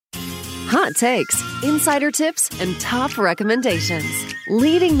Hot takes, insider tips, and top recommendations.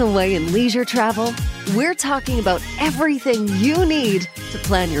 Leading the way in leisure travel, we're talking about everything you need to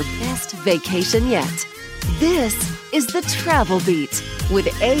plan your best vacation yet. This is The Travel Beat with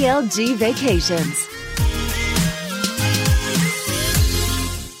ALG Vacations.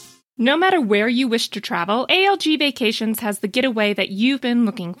 No matter where you wish to travel, ALG Vacations has the getaway that you've been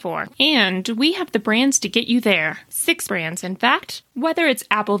looking for. And we have the brands to get you there. 6 brands, in fact. Whether it's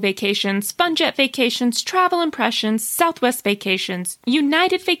Apple Vacations, FunJet Vacations, Travel Impressions, Southwest Vacations,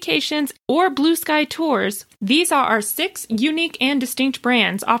 United Vacations, or Blue Sky Tours, these are our 6 unique and distinct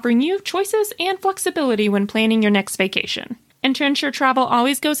brands offering you choices and flexibility when planning your next vacation. And to ensure travel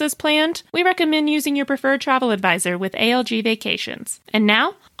always goes as planned, we recommend using your preferred travel advisor with ALG Vacations. And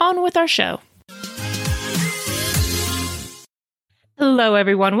now, on with our show. Hello,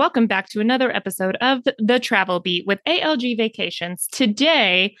 everyone. Welcome back to another episode of The Travel Beat with ALG Vacations.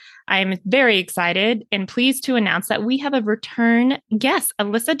 Today, I'm very excited and pleased to announce that we have a return guest,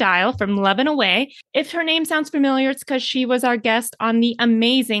 Alyssa Dial from LovinAway. If her name sounds familiar, it's because she was our guest on the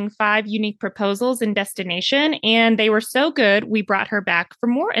amazing 5 unique proposals in destination, and they were so good, we brought her back for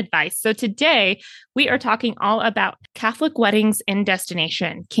more advice. So today, we are talking all about Catholic weddings in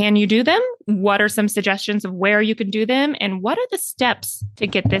destination. Can you do them? What are some suggestions of where you can do them? And what are the steps to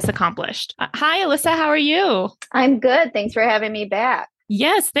get this accomplished? Hi, Alyssa. How are you? I'm good. Thanks for having me back.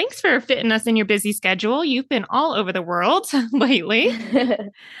 Yes, thanks for fitting us in your busy schedule. You've been all over the world lately.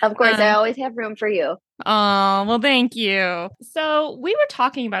 Of course, I always have room for you. Oh, well, thank you. So we were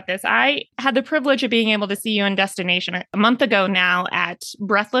talking about this. I had the privilege of being able to see you in destination a month ago now at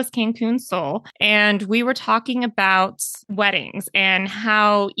Breathless Cancun Sol. And we were talking about weddings and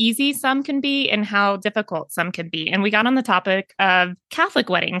how easy some can be and how difficult some can be. And we got on the topic of Catholic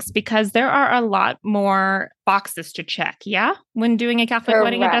weddings because there are a lot more boxes to check. Yeah. When doing a Catholic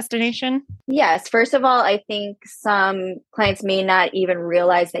wedding in destination. Yes. First of all, I think some clients may not even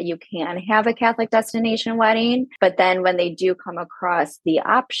realize that you can have a Catholic destination wedding, but then when they do come across the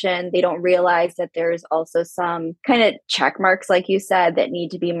option, they don't realize that there's also some kind of check marks, like you said, that need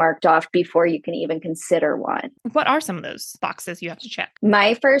to be marked off before you can even consider one. What are some of those boxes you have to check?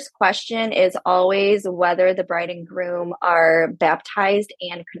 My first question is always whether the bride and groom are baptized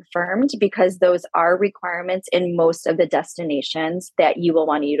and confirmed, because those are requirements in most of the destinations that you will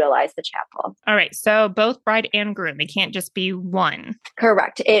want to utilize the chapel. All right. So both bride and groom, it can't just be one.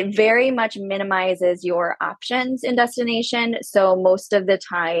 Correct. It very much minimizes your options in destination. So most of the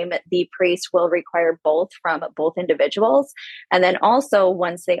time, the priest will require both from both individuals. And then also,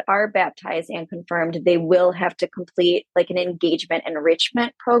 once they are baptized and confirmed, they will have to complete like an engagement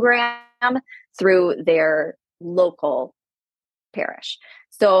enrichment program through their local parish.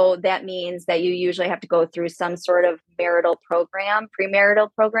 So that means that you usually have to go through some sort of marital program, premarital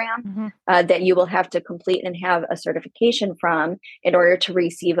program, that you will have to complete and have a certification from in order to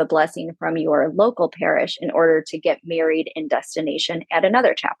receive a blessing from your local parish in order to get married in destination at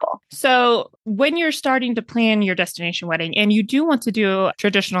another chapel. So when you're starting to plan your destination wedding and you do want to do a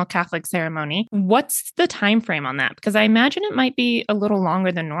traditional Catholic ceremony, what's the time frame on that? Because I imagine it might be a little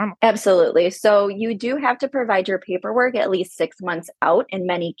longer than normal. Absolutely. So you do have to provide your paperwork at least 6 months out in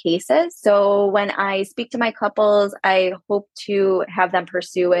many cases. So when I speak to my couples, I hope to have them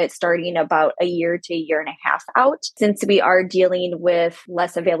pursue it starting about a year to a year and a half out, since we are dealing with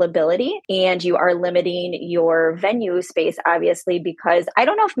less availability and you are limiting your venue space, obviously, because I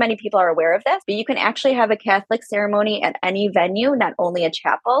don't know if many people are aware of this, but you can actually have a Catholic ceremony at any venue, not only a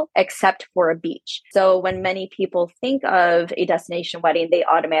chapel, except for a beach. So when many people think of a destination wedding, they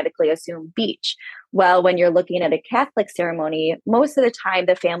automatically assume beach. Well, when you're looking at a Catholic ceremony, most of the time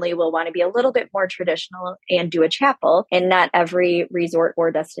the family will want to be a little bit more traditional and do a chapel, and not every resort or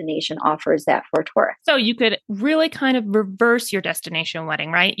destination offers that for tourists. So you could really kind of reverse your destination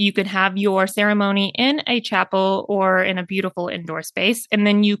wedding, right? You could have your ceremony in a chapel or in a beautiful indoor space, and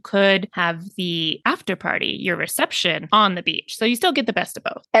then you could have the after party, your reception on the beach. So you still get the best of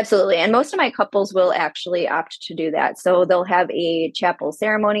both. Absolutely. And most of my couples will actually opt to do that. So they'll have a chapel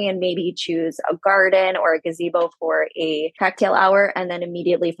ceremony and maybe choose a garden or a gazebo for a cocktail hour. And then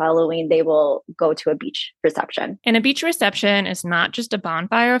immediately following, they will go to a beach reception. And a beach reception is not just a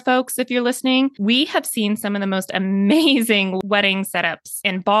bonfire, folks. If you're listening, we have seen some of the most amazing wedding setups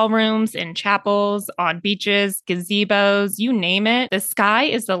in ballrooms, in chapels, on beaches, gazebos, you name it. The sky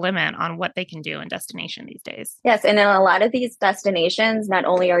is the limit on what they can do in destination these days. Yes. And in a lot of these destinations, not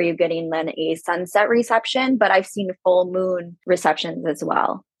only are you getting then a sunset reception, but I've seen full moon receptions as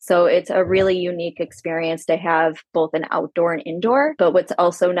well. So it's a really unique experience to have both an outdoor and indoor. But what's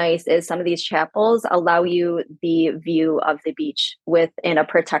also nice is some of these chapels allow you the view of the beach within a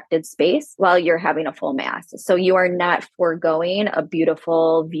protected space while you're having a full mass. So you are not foregoing a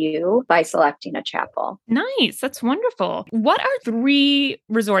beautiful view by selecting a chapel. Nice. That's wonderful. What are 3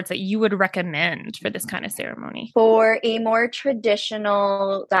 resorts that you would recommend for this kind of ceremony? For a more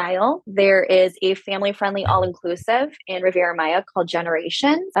traditional style, there is a family-friendly all-inclusive in Riviera Maya called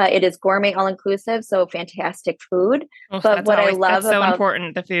Generations. It is gourmet all-inclusive, so fantastic food. But what I love that's so about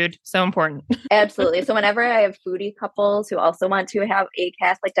important, the food, so important. Absolutely. So whenever I have foodie couples who also want to have a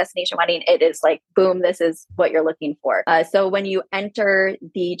Catholic destination wedding, it is like, boom, this is what you're looking for. So when you enter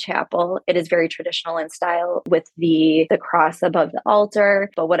the chapel, it is very traditional in style with the cross above the altar.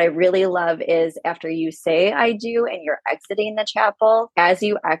 But what I really love is after you say I do and you're exiting the chapel, as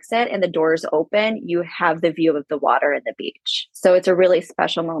you exit and the doors open, you have the view of the water and the beach. So it's a really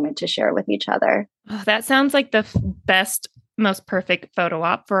special moment to share with each other. Oh, that sounds like the best, most perfect photo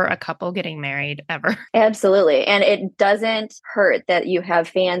op for a couple getting married ever. Absolutely. And it doesn't hurt that you have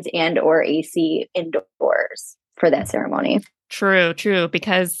fans and or AC indoors for that ceremony. True,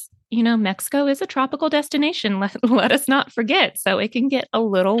 because Mexico is a tropical destination. Let us not forget. So it can get a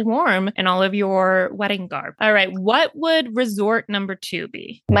little warm in all of your wedding garb. All right. What would resort number 2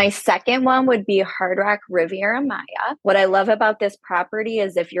 be? My second one would be Hard Rock Riviera Maya. What I love about this property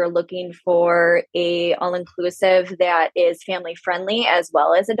is if you're looking for a all-inclusive that is family friendly as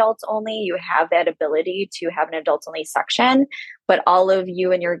well as adults only, you have that ability to have an adults only section, but all of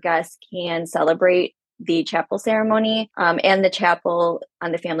you and your guests can celebrate the chapel ceremony and the chapel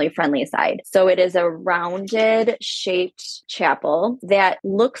on the family friendly side. So it is a rounded shaped chapel that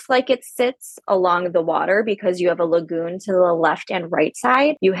looks like it sits along the water because you have a lagoon to the left and right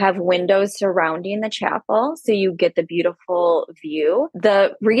side. You have windows surrounding the chapel, so you get the beautiful view.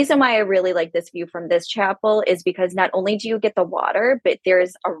 The reason why I really like this view from this chapel is because not only do you get the water, but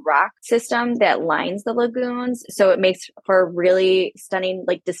there's a rock system that lines the lagoons. So it makes for a really stunning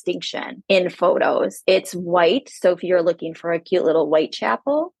distinction in photos. It's white. So if you're looking for a cute little white chapel,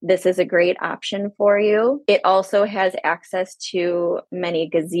 this is a great option for you. It also has access to many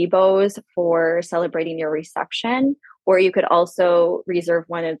gazebos for celebrating your reception, or you could also reserve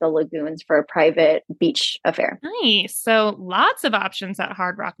one of the lagoons for a private beach affair. Nice. So lots of options at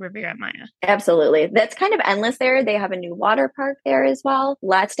Hard Rock Riviera Maya. Absolutely. That's kind of endless there. They have a new water park there as well.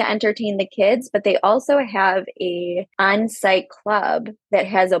 Lots to entertain the kids, but they also have a on-site club that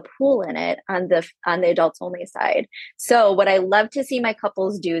has a pool in it on the adults only side. So what I love to see my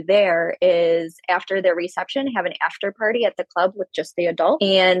couples do there is after their reception, have an after party at the club with just the adults,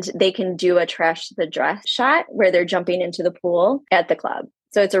 and they can do a trash the dress shot where they're jumping into the pool at the club.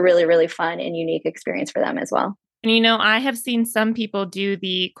 So it's a really, really fun and unique experience for them as well. And I have seen some people do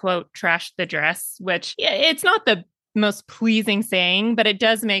the quote, trash the dress, which it's not the most pleasing saying, but it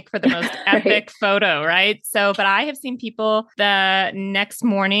does make for the most epic photo, right? So, but I have seen people the next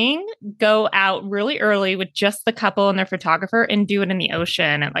morning go out really early with just the couple and their photographer and do it in the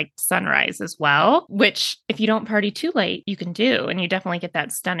ocean at sunrise as well, which if you don't party too late, you can do. And you definitely get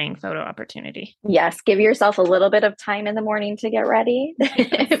that stunning photo opportunity. Yes. Give yourself a little bit of time in the morning to get ready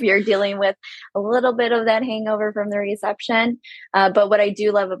if you're dealing with a little bit of that hangover from the reception. But what I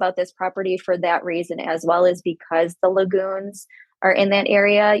do love about this property for that reason as well is because the lagoons are in that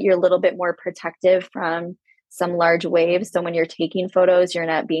area, you're a little bit more protective from some large waves. So when you're taking photos, you're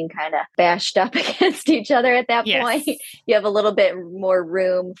not being kind of bashed up against each other at that point. You have a little bit more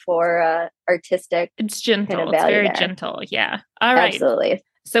room for artistic. It's gentle. Kind of it's very there. Gentle. Yeah. All right. Absolutely.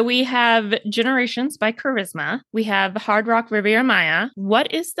 So we have Generations by Charisma. We have Hard Rock Riviera Maya.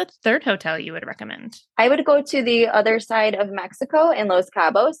 What is the third hotel you would recommend? I would go to the other side of Mexico in Los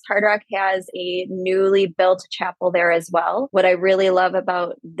Cabos. Hard Rock has a newly built chapel there as well. What I really love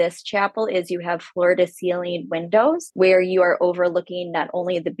about this chapel is you have floor to ceiling windows where you are overlooking not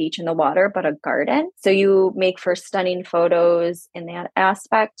only the beach and the water, but a garden. So you make for stunning photos in that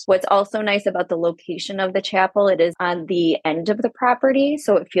aspect. What's also nice about the location of the chapel, it is on the end of the property.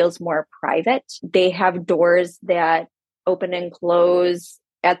 So it feels more private. They have doors that open and close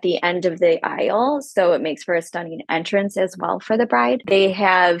at the end of the aisle. So it makes for a stunning entrance as well for the bride. They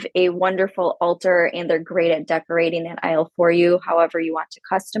have a wonderful altar and they're great at decorating that aisle for you, however you want to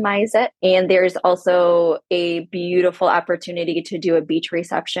customize it. And there's also a beautiful opportunity to do a beach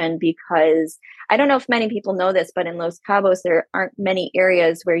reception because I don't know if many people know this, but in Los Cabos, there aren't many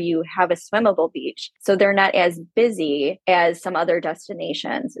areas where you have a swimmable beach. So they're not as busy as some other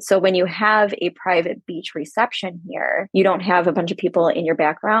destinations. So when you have a private beach reception here, you don't have a bunch of people in your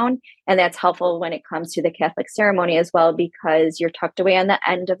background. And that's helpful when it comes to the Catholic ceremony as well, because you're tucked away on the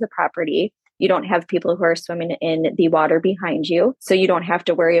end of the property. You don't have people who are swimming in the water behind you. So you don't have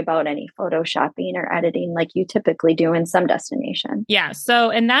to worry about any photoshopping or editing like you typically do in some destinations. Yeah.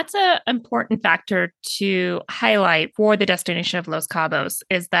 So, and that's an important factor to highlight for the destination of Los Cabos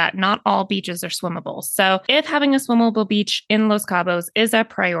is that not all beaches are swimmable. So if having a swimmable beach in Los Cabos is a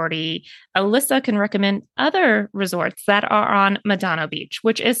priority, Alyssa can recommend other resorts that are on Medano Beach,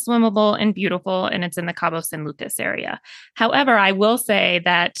 which is swimmable and beautiful, and it's in the Cabo San Lucas area. However, I will say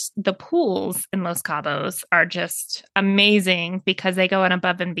that the pools in Los Cabos are just amazing because they go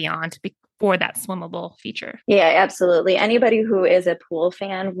above and beyond for that swimmable feature. Yeah, absolutely. Anybody who is a pool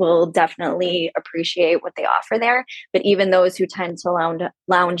fan will definitely appreciate what they offer there. But even those who tend to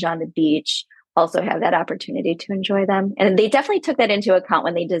lounge on the beach also have that opportunity to enjoy them. And they definitely took that into account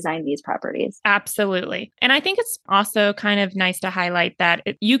when they designed these properties. Absolutely. And I think it's also kind of nice to highlight that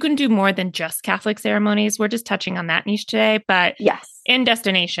you can do more than just Catholic ceremonies. We're just touching on that niche today, but yes, in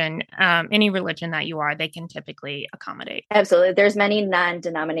destination, any religion that you are, they can typically accommodate. Absolutely. There's many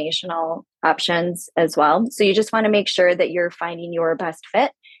non-denominational options as well. So you just want to make sure that you're finding your best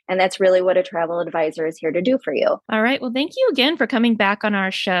fit. And that's really what a travel advisor is here to do for you. All right. Well, thank you again for coming back on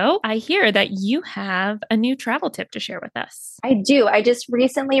our show. I hear that you have a new travel tip to share with us. I do. I just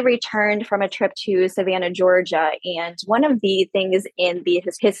recently returned from a trip to Savannah, Georgia. And one of the things in the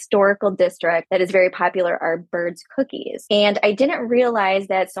historical district that is very popular are Bird's cookies. And I didn't realize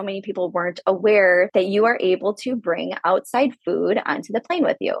that so many people weren't aware that you are able to bring outside food onto the plane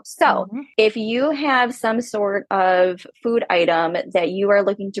with you. So if you have some sort of food item that you are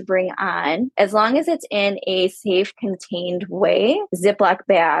looking to bring on, as long as it's in a safe, contained way, Ziploc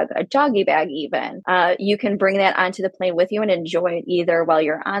bag, a doggy bag even, you can bring that onto the plane with you and enjoy it either while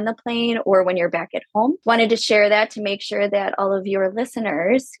you're on the plane or when you're back at home. Wanted to share that to make sure that all of your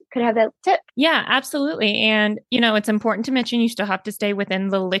listeners could have that tip. Yeah, absolutely. And, it's important to mention you still have to stay within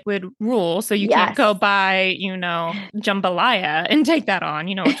the liquid rule. So you can't go buy, jambalaya and take that on,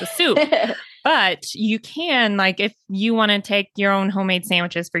 it's a soup. But you can, if you want to take your own homemade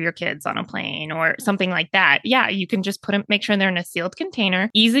sandwiches for your kids on a plane or something like that, you can just make sure they're in a sealed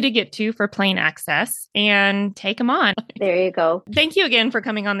container, easy to get to for plane access, and take them on. There you go. Thank you again for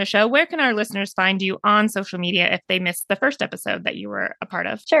coming on the show. Where can our listeners find you on social media if they missed the first episode that you were a part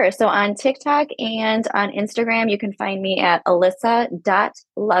of? Sure. So on TikTok and on Instagram, you can find me at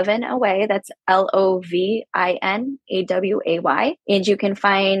alyssa.lovinaway. That's LOVINAWAY. And you can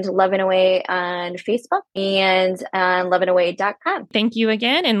find LovinAway on Facebook and on LovinAway.com. Thank you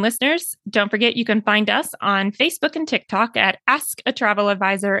again. And listeners, don't forget you can find us on Facebook and TikTok at Ask a Travel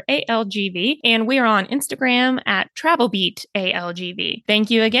Advisor ALGV. And we are on Instagram at TravelBeat ALGV. Thank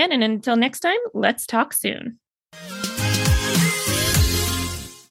you again. And until next time, let's talk soon.